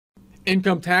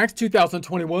Income tax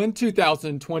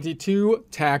 2021-2022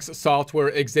 tax software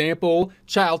example,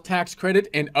 child tax credit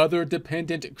and other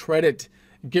dependent credit.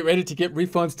 Get ready to get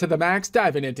refunds to the max,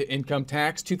 diving into income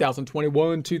tax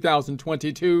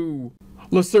 2021-2022.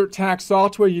 Lacert tax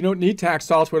software. You don't need tax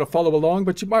software to follow along,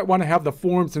 but you might want to have the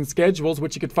forms and schedules,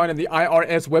 which you can find on the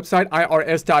IRS website,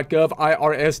 irs.gov,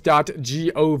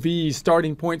 irs.gov.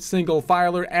 Starting point, single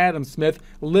filer, Adam Smith,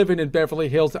 living in Beverly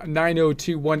Hills,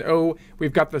 90210.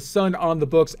 We've got the son on the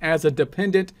books as a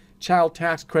dependent. Child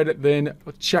tax credit then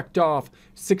checked off.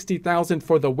 $60,000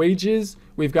 for the wages.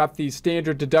 We've got the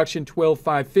standard deduction,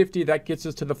 $12,550. That gets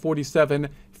us to the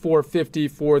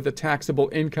 $47,450 for the taxable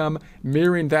income.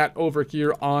 Mirroring that over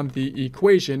here on the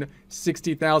equation,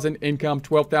 $60,000 income,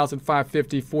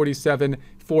 $12,550,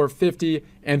 $47,450.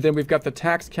 And then we've got the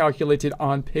tax calculated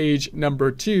on page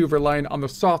number 2, relying on the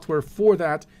software for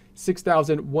that.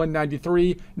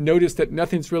 $6,193. Notice that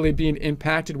nothing's really being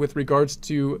impacted with regards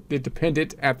to the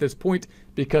dependent at this point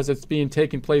because it's being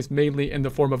taken place mainly in the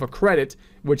form of a credit,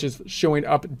 which is showing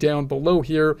up down below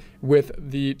here with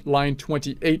the line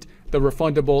 28, the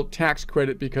refundable tax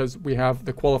credit, because we have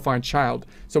the qualifying child.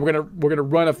 So we're gonna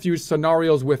run a few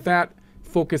scenarios with that,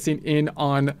 focusing in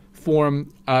on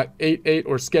Form 88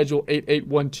 or Schedule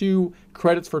 8812,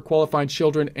 credits for qualifying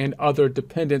children and other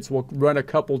dependents. We'll run a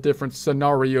couple different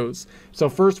scenarios. So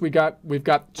first we've got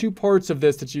two parts of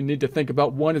this that you need to think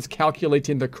about. One is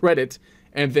calculating the credit,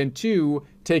 and then two,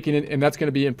 taking it, and that's going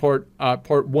to be in part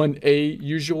 1A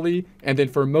usually, and then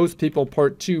for most people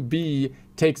part 2B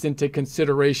takes into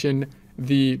consideration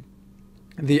the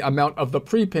amount of the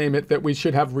prepayment that we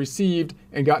should have received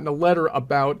and gotten a letter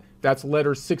about. That's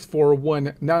letter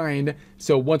 6419.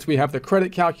 So once we have the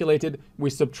credit calculated, we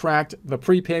subtract the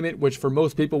prepayment, which for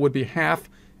most people would be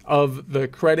half of the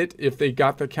credit if they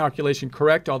got the calculation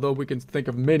correct, although we can think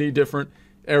of many different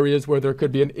areas where there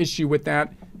could be an issue with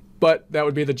that, but that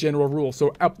would be the general rule.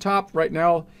 So up top right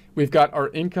now, we've got our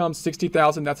income,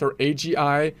 60,000, that's our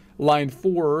AGI. Line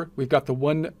 4, we've got the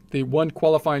one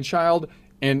qualifying child,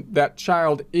 and that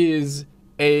child is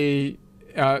a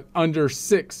under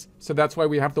 6. So that's why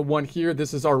we have the 1 here.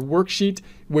 This is our worksheet,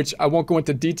 which I won't go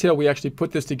into detail. We actually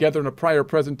put this together in a prior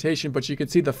presentation, but you can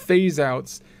see the phase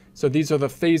outs. So these are the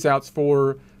phase outs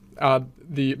for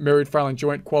the married, filing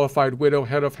joint, qualified widow,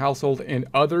 head of household, and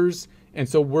others. And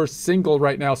so we're single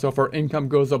right now. So if our income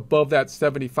goes above that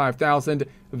 75,000,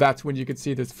 that's when you can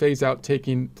see this phase out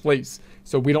taking place.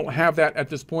 So we don't have that at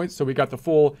this point. So we got the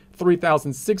full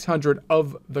 3,600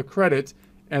 of the credit.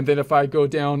 And then if I go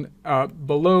down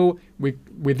below, we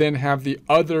then have the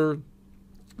other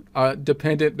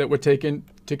dependent that we're taking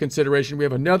to consideration. We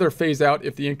have another phase out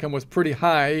if the income was pretty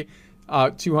high,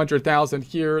 200,000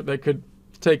 here that could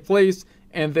take place.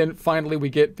 And then finally we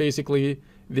get basically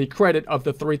the credit of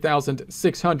the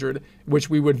 3,600, which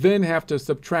we would then have to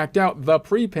subtract out the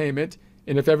prepayment.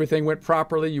 And if everything went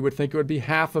properly, you would think it would be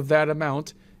half of that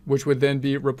amount, which would then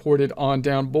be reported on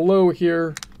down below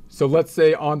here. So let's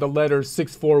say on the letter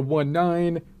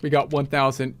 6419, we got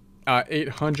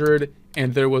 1,800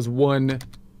 and there was one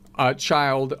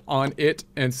child on it.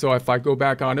 And so if I go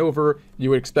back on over,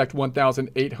 you would expect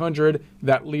 1,800.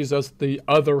 That leaves us the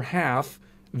other half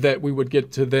that we would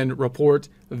get to then report.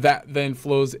 That then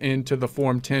flows into the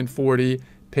Form 1040,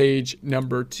 page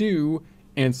number 2.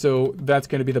 And so that's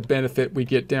going to be the benefit we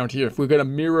get down here. If we're going to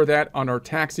mirror that on our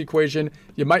tax equation,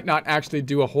 you might not actually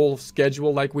do a whole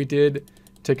schedule like we did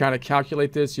to kind of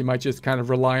calculate this. You might just kind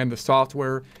of rely on the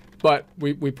software, but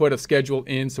we put a schedule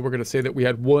in. So we're going to say that we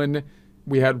had one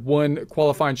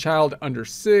qualifying child under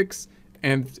 6,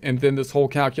 and then this whole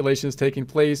calculation is taking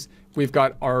place. We've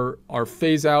got our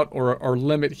phase out or our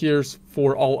limit here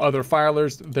for all other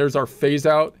filers. There's our phase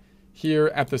out here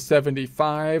at the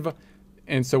 75.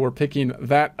 And so we're picking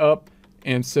that up.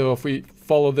 And so if we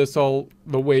follow this all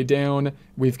the way down,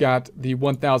 we've got the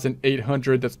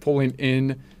 1,800 that's pulling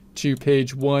in to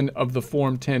page 1 of the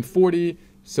Form 1040.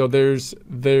 So there's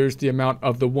the amount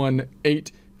of the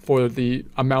 1,800 for the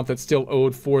amount that's still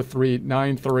owed,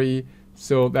 4,393.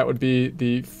 So that would be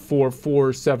the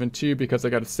 4,472 because I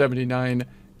got a $79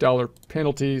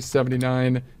 penalty,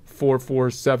 79,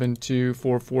 4,472,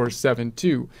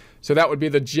 4,472. So that would be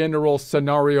the general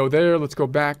scenario there. Let's go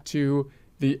back to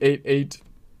the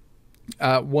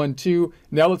 8812.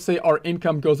 Now let's say our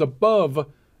income goes above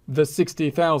the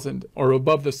 60,000 or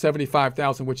above the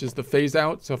 75,000, which is the phase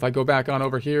out. So if I go back on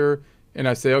over here and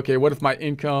I say, okay, what if my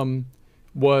income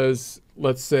was,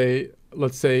 let's say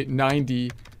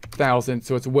 90,000.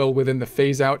 So it's well within the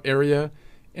phase out area.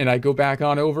 And I go back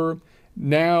on over.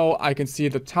 Now I can see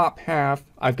the top half.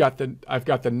 I've got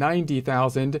the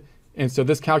 90,000 And so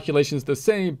this calculation is the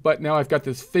same, but now I've got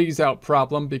this phase out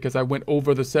problem because I went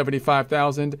over the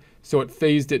 75,000. So it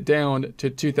phased it down to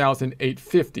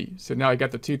 2,850. So now I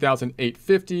got the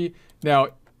 2,850. Now,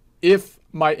 if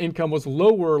my income was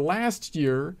lower last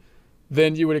year,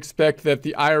 then you would expect that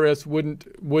the IRS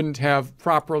wouldn't have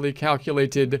properly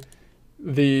calculated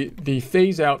the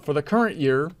phase out for the current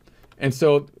year. And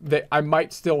so I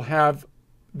might still have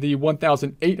the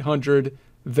 1,800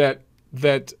 that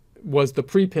was the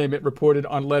prepayment reported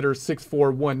on letter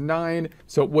 6419,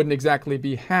 so it wouldn't exactly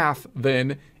be half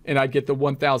then, and I'd get the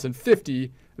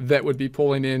 1,050 that would be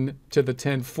pulling in to the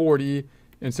 1040,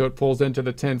 and so it pulls into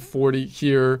the 1040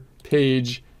 here,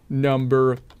 page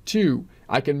number 2.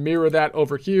 I can mirror that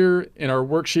over here in our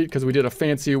worksheet because we did a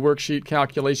fancy worksheet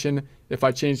calculation. If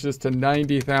I change this to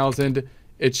 90,000,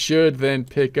 it should then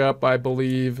pick up, I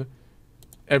believe,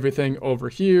 everything over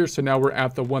here. So now we're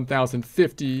at the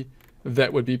 1,050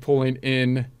 that would be pulling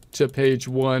in to page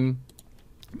 1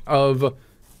 of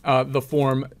the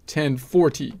form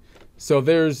 1040. So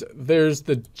there's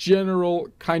the general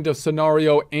kind of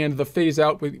scenario and the phase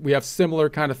out. We have similar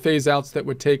kind of phase outs that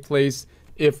would take place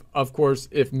if, of course,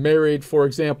 if married, for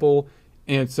example.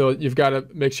 And so you've got to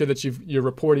make sure that you're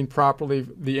reporting properly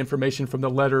the information from the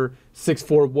letter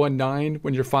 6419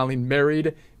 when you're filing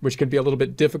married, which can be a little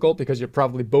bit difficult because you're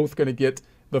probably both going to get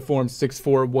the form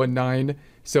 6419.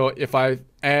 So if I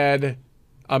add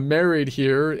a married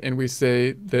here and we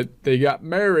say that they got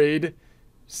married,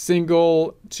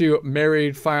 single to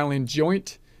married filing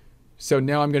joint. So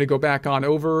now I'm going to go back on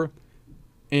over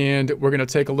and we're going to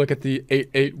take a look at the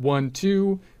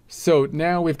 8812. So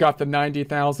now we've got the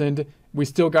 90,000. We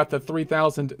still got the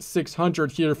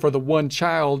 3,600 here for the one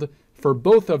child for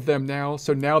both of them now.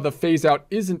 So now the phase out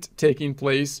isn't taking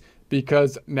place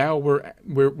because now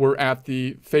we're at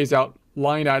the phase out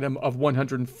line item of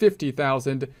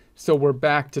 150,000. So we're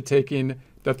back to taking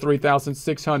the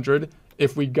 3,600.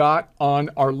 If we got on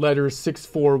our letter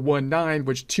 6419,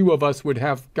 which 2 of us would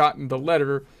have gotten the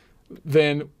letter,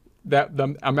 then that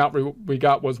the amount we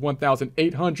got was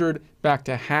 1,800, back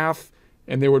to half.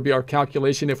 And there would be our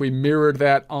calculation. If we mirrored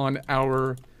that on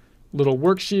our little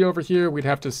worksheet over here, we'd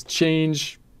have to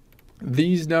change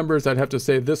these numbers. I'd have to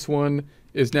say this one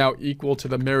is now equal to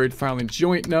the married filing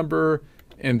joint number,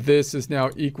 and this is now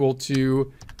equal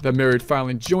to the married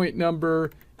filing joint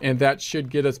number, and that should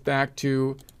get us back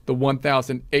to the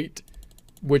 1,008,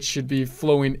 which should be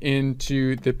flowing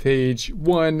into the page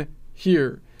 1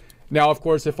 here. Now, of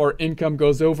course, if our income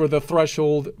goes over the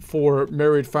threshold for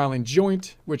married filing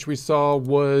joint, which we saw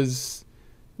was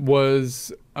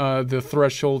the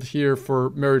threshold here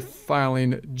for married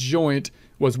filing joint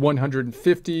was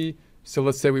 150. So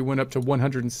let's say we went up to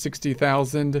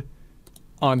 160,000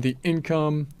 on the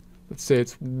income. Let's say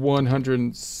it's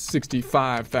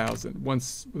 165,000.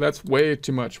 That's way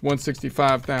too much.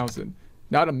 165,000,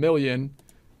 not a million.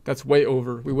 That's way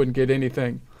over. We wouldn't get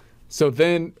anything. So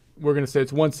then we're going to say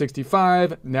it's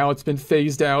 165. Now it's been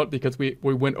phased out because we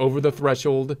went over the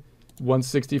threshold,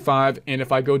 165. And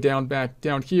if I go back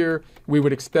down here, we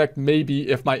would expect maybe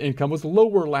if my income was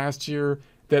lower last year,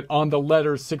 that on the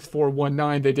letter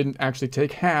 6419, they didn't actually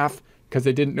take half because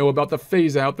they didn't know about the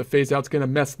phase out. The phase out's going to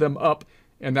mess them up.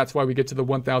 And that's why we get to the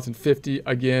 1,050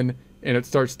 again, and it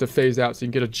starts to phase out. So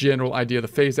you can get a general idea of the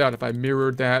phase out. If I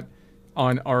mirrored that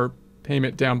on our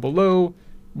payment down below,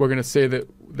 we're going to say that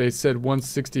they said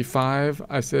 165.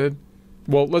 I said,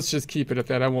 well, let's just keep it at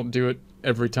that. I won't do it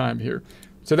every time here.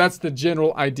 So that's the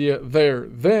general idea there.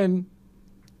 Then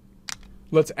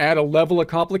let's add a level of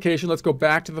complication. Let's go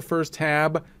back to the first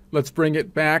tab. Let's bring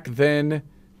it back then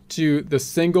to the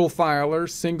single filer.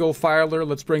 Single filer,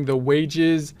 let's bring the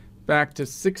wages back to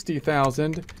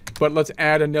 60,000, but let's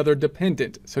add another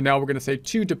dependent. So now we're going to say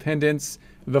 2 dependents.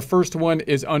 The first one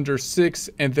is under 6,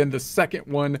 and then the second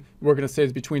one we're going to say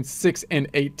is between 6 and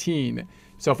 18.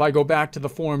 So if I go back to the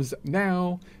forms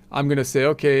now, I'm going to say,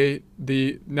 okay,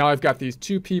 now I've got these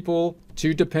 2 people,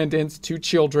 2 dependents, 2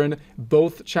 children,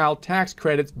 both child tax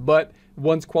credits, but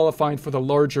one's qualifying for the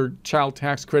larger child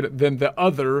tax credit than the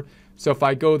other. So if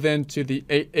I go then to the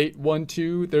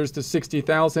 8812, there's the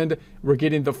 60,000. We're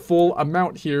getting the full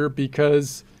amount here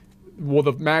because, well,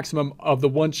 the maximum of the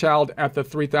one child at the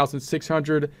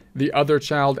 3,600, the other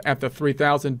child at the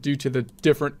 3,000 due to the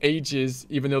different ages,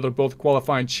 even though they're both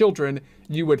qualifying children,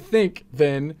 you would think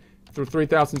then through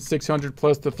 3,600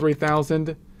 plus the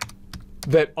 3,000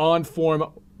 that on form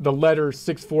the letter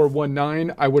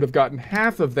 6419, I would have gotten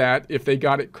half of that if they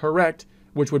got it correct,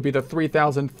 which would be the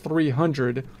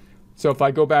 3,300. So if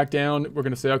I go back down, we're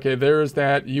going to say, okay, there's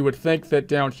that. You would think that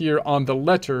down here on the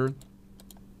letter,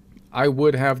 I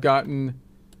would have gotten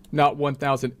not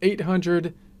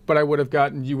 1,800, but I would have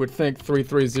gotten, you would think,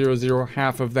 3300,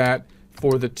 half of that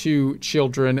for the 2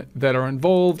 children that are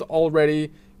involved already,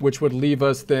 which would leave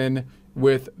us then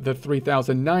with the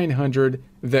 3,900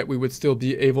 that we would still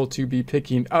be able to be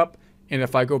picking up. And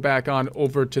if I go back on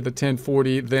over to the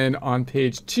 1040, then on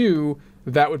page 2,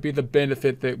 that would be the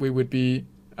benefit that we would be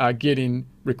getting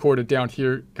recorded down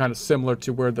here, kind of similar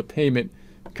to where the payment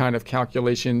kind of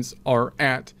calculations are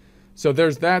at. So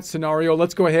there's that scenario.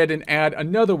 Let's go ahead and add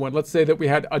another one. Let's say that we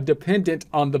had a dependent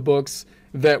on the books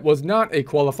that was not a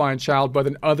qualifying child, but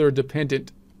an other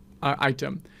dependent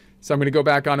item. So I'm going to go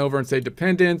back on over and say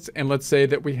dependents, and let's say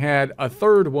that we had a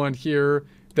third one here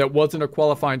that wasn't a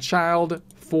qualifying child.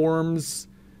 Forms.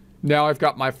 Now I've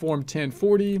got my form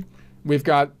 1040. We've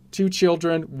got 2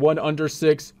 children, 1 under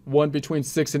 6, 1 between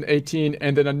 6 and 18,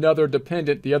 and then another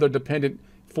dependent, the other dependent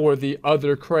for the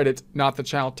other credit, not the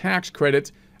child tax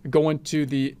credit, going to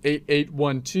the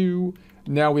 8812.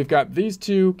 Now we've got these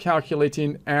 2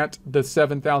 calculating at the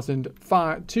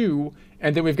 7,002,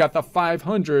 and then we've got the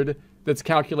 500 that's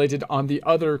calculated on the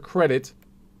other credit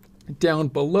down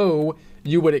below.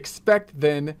 You would expect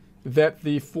then that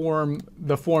the form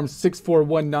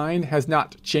 6419 has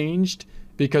not changed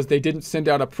because they didn't send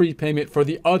out a prepayment for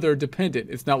the other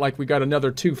dependent. It's not like we got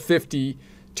another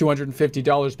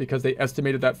 $250 because they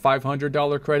estimated that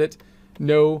 $500 credit.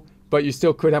 No, but you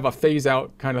still could have a phase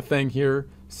out kind of thing here.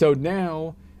 So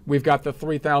now we've got the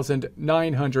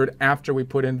 3,900 after we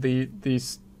put in the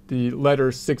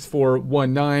letter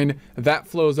 6419. That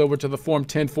flows over to the form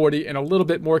 1040 in a little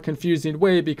bit more confusing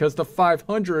way because the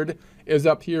 500 is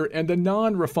up here and the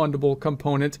non-refundable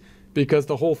component, because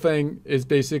the whole thing is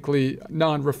basically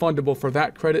non-refundable for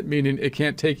that credit, meaning it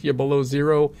can't take you below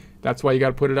 0. That's why you got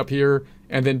to put it up here.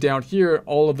 And then down here,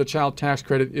 all of the child tax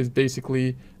credit is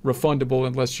basically refundable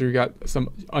unless you got some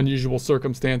unusual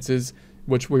circumstances,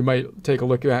 which we might take a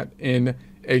look at in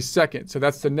a second. So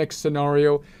that's the next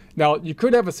scenario. Now, you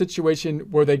could have a situation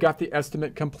where they got the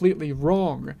estimate completely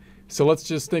wrong. So let's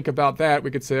just think about that.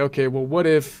 We could say, okay, well, what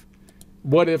if,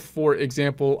 for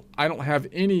example, I don't have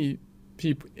any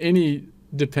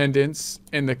dependents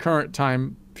in the current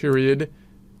time period.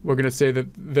 We're going to say that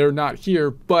they're not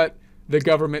here, but the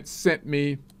government sent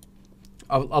me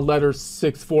a letter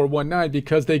 6419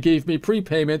 because they gave me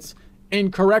prepayments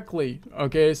incorrectly.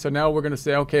 Okay, so now we're going to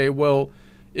say, okay, well,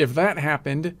 if that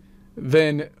happened,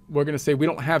 then we're going to say we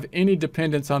don't have any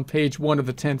dependents on page 1 of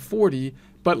the 1040,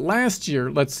 but last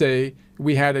year, let's say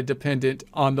we had a dependent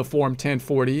on the form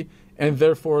 1040, and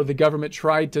therefore the government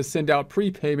tried to send out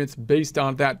prepayments based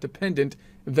on that dependent.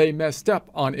 They messed up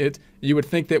on it. You would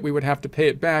think that we would have to pay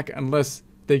it back unless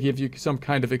they give you some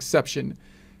kind of exception.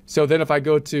 So then if I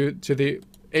go to the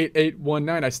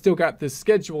 8819, I still got this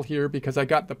schedule here because I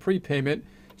got the prepayment.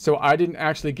 So I didn't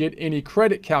actually get any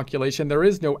credit calculation. There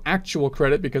is no actual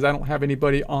credit because I don't have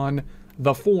anybody on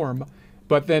the form.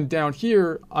 But then down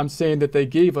here, I'm saying that they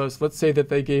gave us, let's say that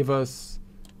they gave us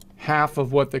half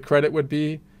of what the credit would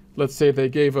be. Let's say they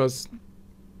gave us,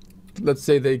 let's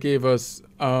say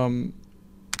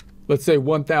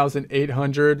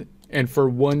 1,800, and for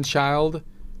 1 child,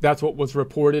 that's what was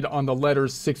reported on the letter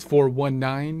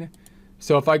 6419.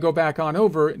 So if I go back on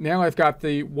over, now I've got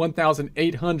the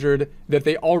 1,800 that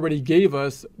they already gave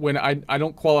us when I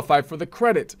don't qualify for the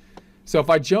credit. So if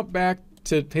I jump back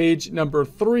to page number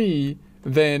 3,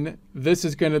 then this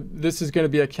is gonna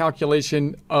be a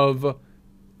calculation of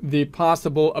the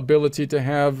possible ability to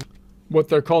have what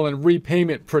they're calling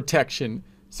repayment protection.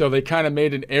 So they kind of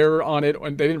made an error on it,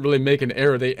 and they didn't really make an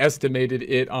error. They estimated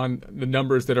it on the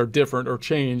numbers that are different or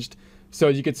changed. So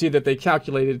you can see that they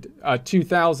calculated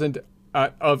 2,000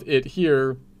 of it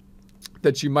here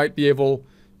that you might be able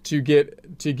to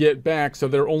get back. So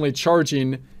they're only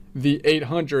charging the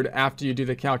 800 after you do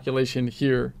the calculation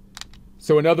here.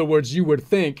 So in other words, you would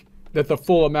think that the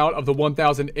full amount of the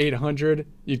 1,800,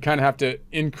 you'd kind of have to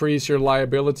increase your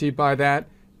liability by that.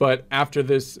 But after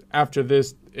this,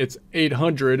 it's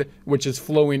 800, which is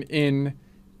flowing in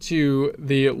to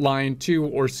the line 2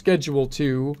 or schedule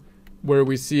 2, where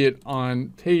we see it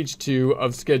on page 2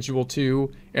 of schedule 2.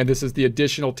 And this is the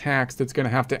additional tax that's going to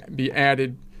have to be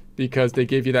added because they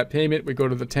gave you that payment. We go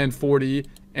to the 1040,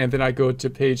 and then I go to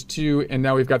page 2, and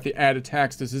now we've got the added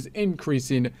tax. This is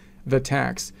increasing the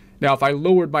tax. Now, if I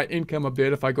lowered my income a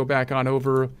bit, if I go back on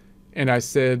over and I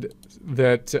said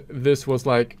that this was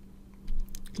like,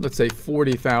 let's say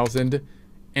 40,000,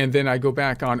 and then I go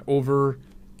back on over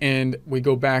and we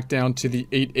go back down to the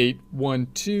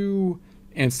 8812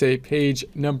 and say page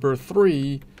number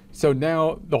 3. So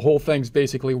now the whole thing's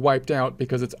basically wiped out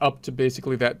because it's up to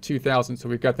basically that 2,000. So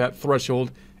we've got that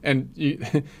threshold, and you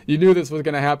knew this was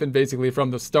going to happen basically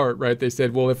from the start, right? They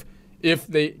said, well, if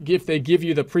they give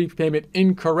you the prepayment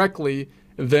incorrectly,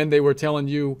 then they were telling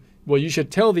you, well, you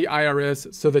should tell the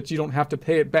IRS so that you don't have to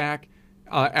pay it back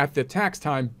at the tax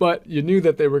time. But you knew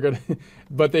that they were going to,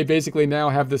 but they basically now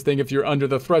have this thing, if you're under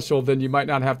the threshold, then you might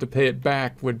not have to pay it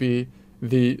back, would be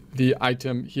the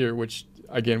item here, which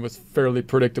again was fairly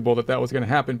predictable that was going to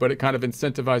happen, but it kind of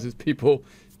incentivizes people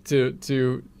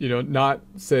to not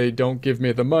say, don't give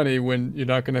me the money when you're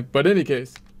not going to. But in any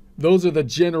case, those are the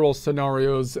general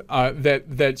scenarios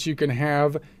that you can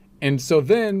have. And so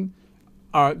then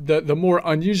the more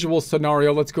unusual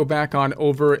scenario, let's go back on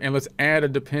over and let's add a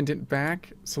dependent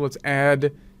back. So let's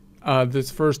add this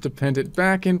first dependent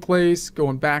back in place,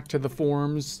 going back to the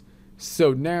forms.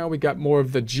 So now we got more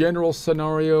of the general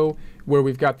scenario where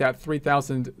we've got that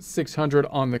 $3,600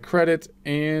 on the credit,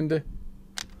 and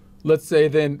let's say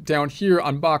then down here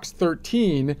on box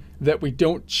 13 that we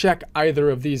don't check either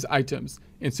of these items.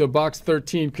 And so box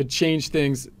 13 could change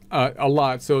things a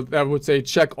lot. So that would say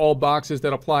check all boxes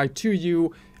that apply to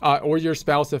you or your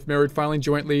spouse if married filing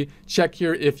jointly. Check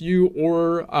here if you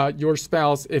or your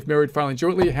spouse, if married filing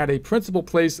jointly, had a principal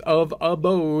place of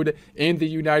abode in the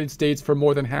United States for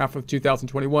more than half of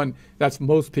 2021. That's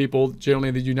most people generally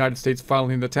in the United States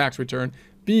filing the tax return.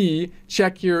 B,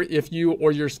 check here if you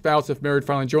or your spouse, if married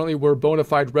filing jointly, were bona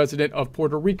fide resident of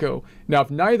Puerto Rico. Now,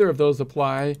 if neither of those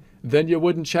apply, then you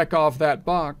wouldn't check off that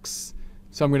box.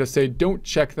 So I'm going to say don't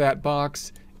check that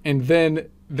box, and then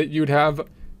that you'd have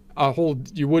a whole,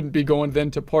 you wouldn't be going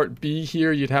then to part B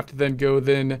here. You'd have to then go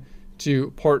then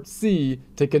to part C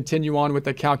to continue on with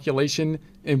the calculation.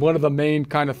 And one of the main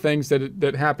kind of things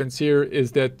that happens here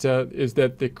is that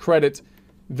the credit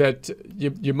that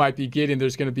you might be getting,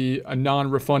 there's going to be a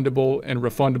non-refundable and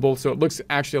refundable. So it looks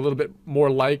actually a little bit more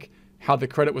like how the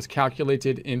credit was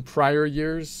calculated in prior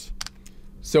years.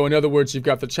 So in other words, you've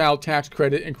got the child tax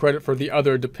credit and credit for the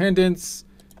other dependents.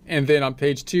 And then on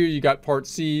page 2, you got part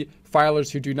C,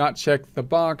 filers who do not check the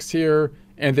box here.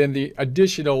 And then the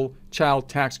additional child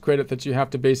tax credit that you have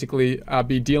to basically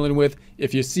be dealing with.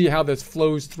 If you see how this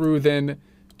flows through then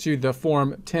to the form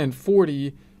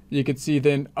 1040, you can see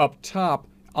then up top,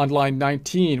 on line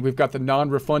 19, we've got the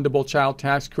non-refundable child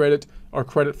tax credit or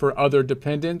credit for other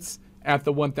dependents at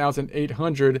the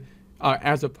 $1,800,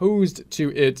 as opposed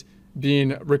to it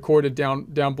being recorded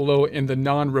down below in the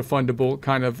non-refundable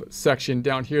kind of section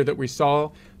down here that we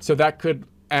saw. So that could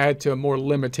add to more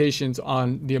limitations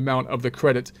on the amount of the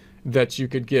credit that you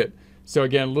could get. So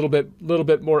again, a little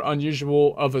bit more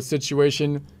unusual of a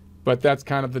situation, but that's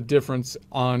kind of the difference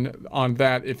on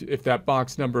that if that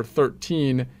box number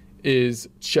 13 is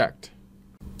checked,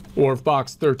 or if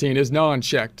box 13 is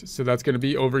non-checked. So that's going to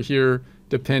be over here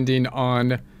depending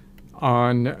on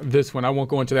this one. I won't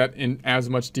go into that in as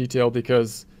much detail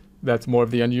because that's more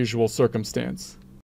of the unusual circumstance.